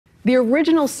The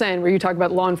original sin, where you talk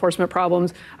about law enforcement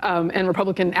problems and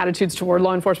Republican attitudes toward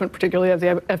law enforcement, particularly of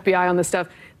the FBI on this stuff,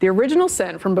 the original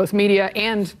sin from both media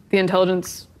and the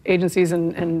intelligence agencies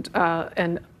and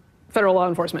federal law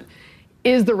enforcement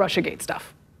is the Russiagate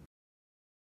stuff.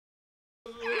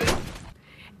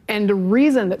 And the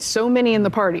reason that so many in the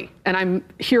party, and I'm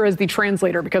here as the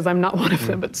translator because I'm not one of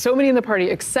them, but so many in the party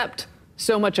accept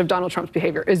so much of Donald Trump's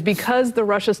behavior is because the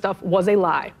Russia stuff was a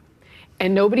lie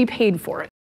and nobody paid for it.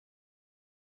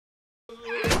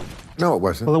 No, it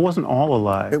wasn't. Well, it wasn't all a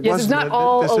lie. Yes, it's not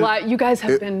all a lie. You guys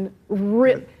have been are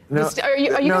you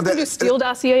going to do Steele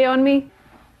dossier on me?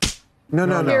 No.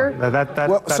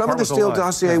 Well, some of the Steele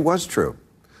dossier was true.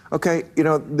 Okay, you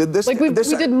know, this... Like, we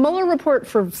did Mueller report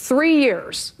for 3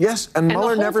 years. Yes, and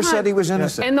Mueller never said he was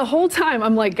innocent. And the whole time,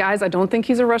 I'm like, guys, I don't think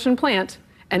he's a Russian plant.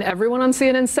 And everyone on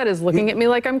CNN set is looking at me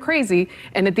like I'm crazy.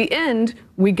 And at the end,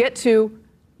 we get to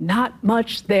not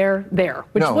much there,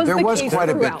 which was the case throughout. There was quite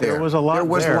a bit there. There was a lot there.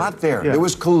 There was a lot there. Yeah. There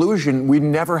was collusion we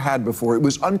never had before. It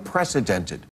was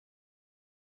unprecedented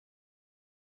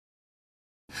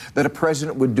that a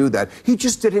president would do that. He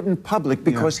just did it in public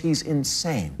because he's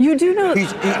insane. You do know.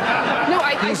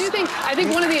 I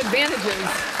think one of the advantages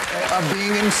of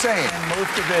being insane. And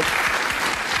most of it,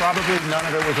 probably none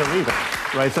of it was illegal,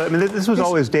 right? So I mean, this was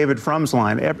always David Frum's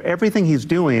line. Everything he's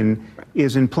doing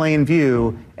is in plain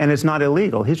view, and it's not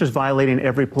illegal. He's just violating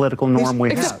every political norm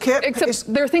we have.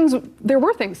 Except there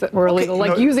were things that were illegal,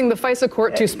 like using the FISA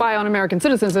court to spy on American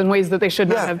citizens in ways that they should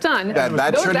not have done. That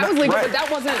was legal, right. but that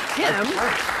wasn't him.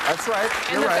 That's right.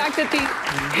 And the fact that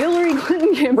the Hillary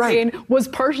Clinton campaign was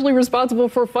partially responsible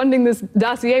for funding this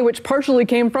dossier, which partially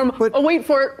came from, wait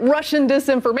for it, Russian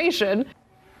disinformation.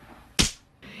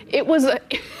 It was,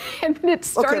 and it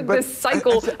started this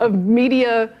cycle of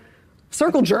media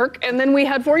circle jerk, and then we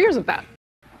had 4 years of that.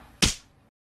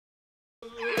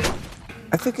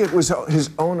 I think it was his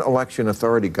own election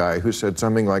authority guy who said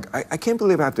something like, I can't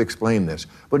believe I have to explain this,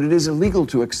 but it is illegal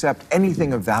to accept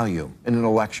anything of value in an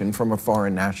election from a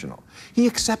foreign national. He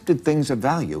accepted things of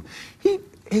value.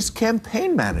 His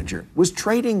campaign manager was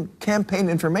trading campaign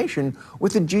information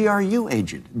with a GRU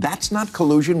agent. That's not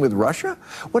collusion with Russia?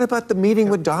 What about the meeting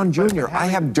with Don Jr.? I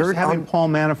have dirt on... having Paul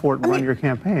Manafort run your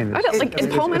campaign. I don't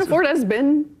and Paul Manafort has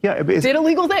been... did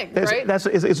illegal things, right?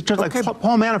 It's just like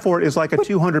Paul Manafort is like a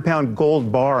 200-pound gold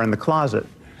bar in the closet.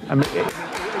 I mean,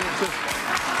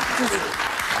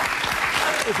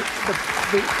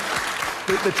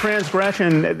 the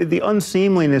transgression, the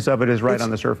unseemliness of it is right on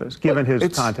the surface, given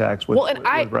his contacts with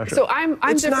Russia. So I'm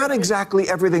it's not exactly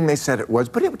everything they said it was,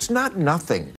 but it's not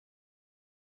nothing.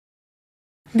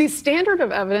 The standard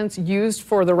of evidence used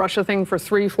for the Russia thing for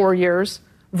 3-4 years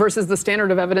versus the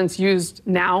standard of evidence used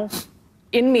now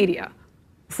in media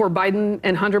for Biden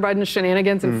and Hunter Biden's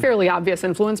shenanigans and fairly obvious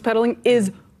influence peddling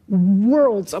is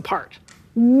worlds apart.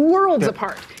 Worlds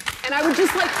apart. And I would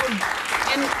just like...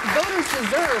 And voters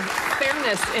deserve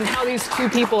fairness in how these two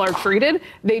people are treated.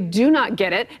 They do not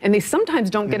get it, and they sometimes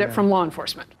don't get it from law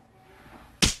enforcement.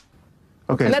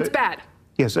 Okay, and that's bad.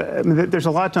 Yes, I mean, there's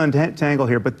a lot to untangle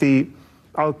here, but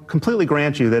I'll completely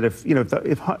grant you that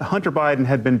if Hunter Biden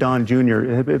had been Don Jr.,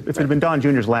 if it had been Don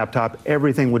Jr.'s laptop,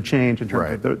 everything would change in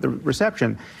terms of the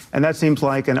reception, and that seems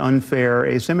like an unfair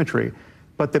asymmetry.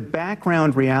 But the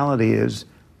background reality is,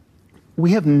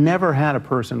 we have never had a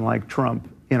person like Trump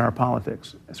in our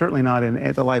politics, certainly not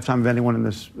in the lifetime of anyone in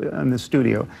this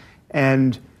studio,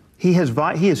 and he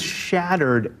has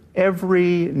shattered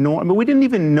every norm. I mean, we didn't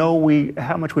even know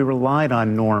how much we relied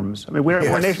on norms. I mean, we're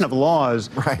a nation of laws,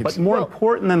 but more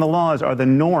important than the laws are the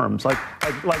norms, like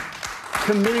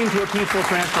committing to a peaceful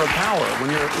transfer of power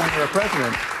when you're a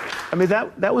president. I mean,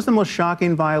 that was the most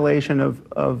shocking violation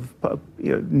of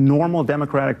normal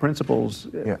democratic principles.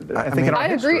 I think in our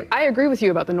history. I agree with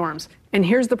you about the norms. And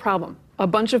here's the problem. A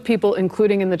bunch of people,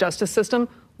 including in the justice system,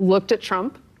 looked at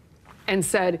Trump and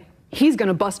said, he's going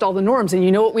to bust all the norms. And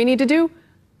you know what we need to do?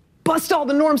 Bust all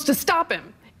the norms to stop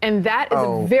him. And that is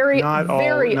a very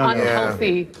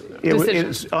unhealthy decision.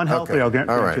 It's unhealthy, I'll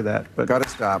grant you that. Got to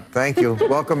stop. Thank you.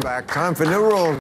 Welcome back. Time for new rules.